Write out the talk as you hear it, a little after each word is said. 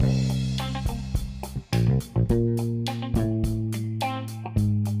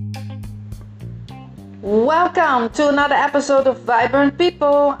Welcome to another episode of Vibrant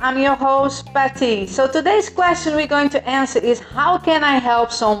People. I'm your host, Patty. So today's question we're going to answer is, how can I help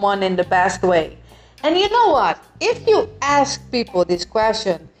someone in the best way? And you know what? If you ask people this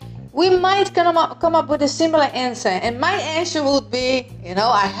question, we might come up with a similar answer. And my answer would be,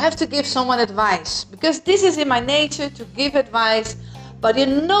 I have to give someone advice. Because this is in my nature to give advice. But you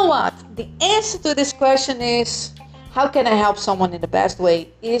know what? The answer to this question is, how can I help someone in the best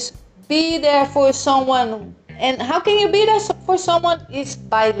way? Is be there for someone. And how can you be there for someone? Is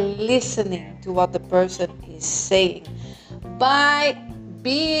by listening to what the person is saying. By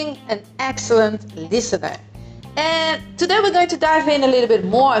being an excellent listener. And today we're going to dive in a little bit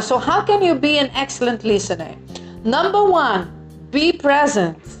more. So how can you be an excellent listener? Number one, be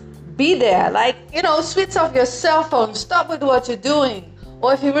present. Be there. Switch off your cell phone. Stop with what you're doing.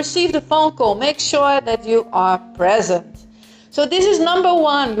 Or if you received a phone call, make sure that you are present. So this is number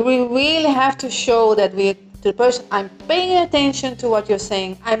one. We really have to show that to the person, I'm paying attention to what you're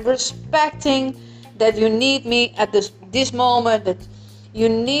saying. I'm respecting that you need me at this moment, that you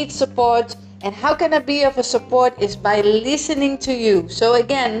need support. And how can I be of a support is by listening to you. So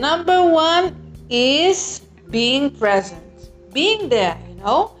again, number one is being present. Being there,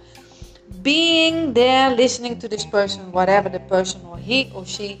 Being there, listening to this person, whatever the person or he or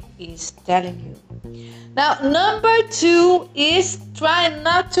she is telling you. Now, number two is try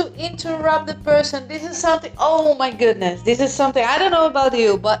not to interrupt the person. This is something, oh my goodness, this is something, I don't know about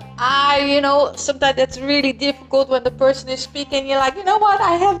you, but sometimes that's really difficult when the person is speaking. You're like, you know what,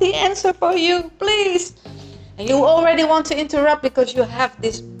 I have the answer for you, please. And you already want to interrupt because you have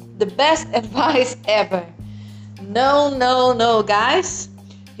the best advice ever. No, guys.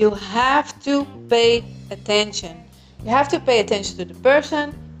 You have to pay attention. You have to pay attention to the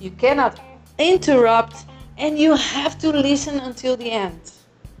person. You cannot interrupt, and you have to listen until the end.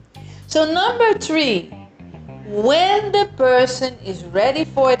 So number three, when the person is ready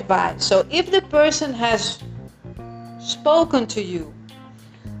for advice. So if the person has spoken to you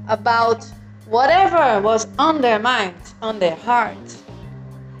about whatever was on their mind, on their heart,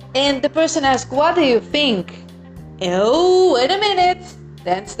 and the person asks, what do you think? Oh, wait a minute.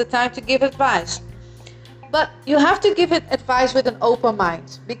 That's the time to give advice. But you have to give it advice with an open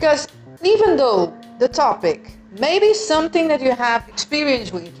mind. Because even though the topic may be something that you have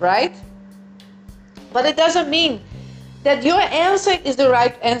experience with, right? But it doesn't mean that your answer is the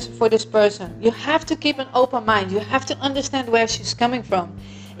right answer for this person. You have to keep an open mind. You have to understand where she's coming from.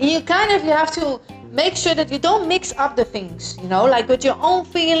 And you have to make sure that you don't mix up the things, like with your own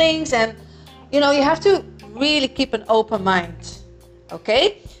feelings. And, you have to really keep an open mind.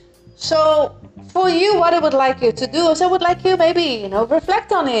 Okay? So for you, what I would like you to do is I would like you maybe,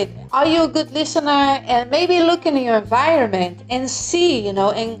 reflect on it. Are you a good listener? And maybe look in your environment and see,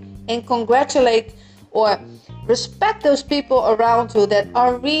 and congratulate or respect those people around you that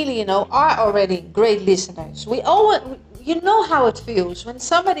are really, are already great listeners. We always, how it feels when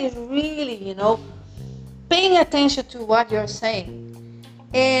somebody is really, paying attention to what you're saying.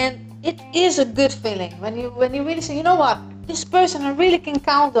 And it is a good feeling when you really say, you know what, this person I really can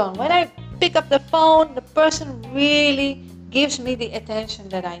count on. When I pick up the phone, the person really gives me the attention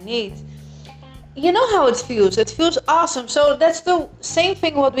that I need. You know how it feels. It feels awesome. So that's the same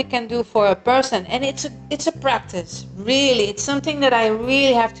thing what we can do for a person. And it's a practice, really. It's something that I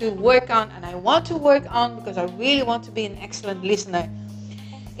really have to work on, and I want to work on because I really want to be an excellent listener.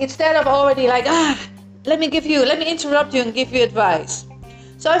 Instead of already like, let me interrupt you and give you advice.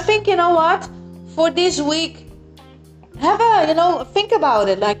 So I think, for this week, think about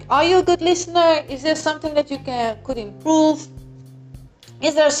it. Like, are you a good listener? Is there something that you could improve?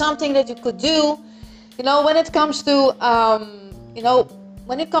 Is there something that you could do? When it comes to,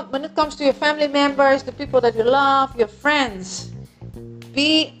 when it comes to your family members, the people that you love, your friends,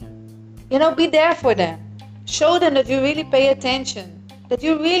 be there for them. Show them that you really pay attention, that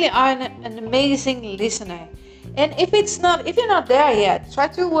you really are an amazing listener. And if you're not there yet, try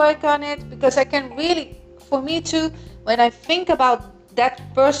to work on it, because for me too, when I think about that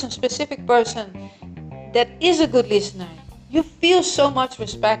specific person that is a good listener, you feel so much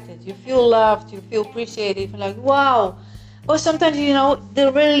respected, you feel loved, you feel appreciated, you feel like, wow. Or sometimes,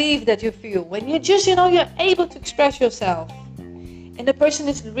 the relief that you feel when you just, you're able to express yourself. And the person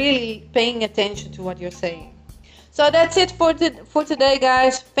is really paying attention to what you're saying. So that's it for today,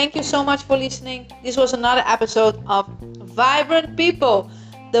 guys. Thank you so much for listening. This was another episode of Vibrant People,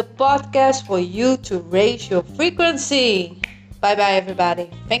 the podcast for you to raise your frequency. Bye-bye,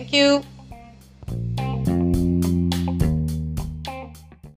 everybody. Thank you.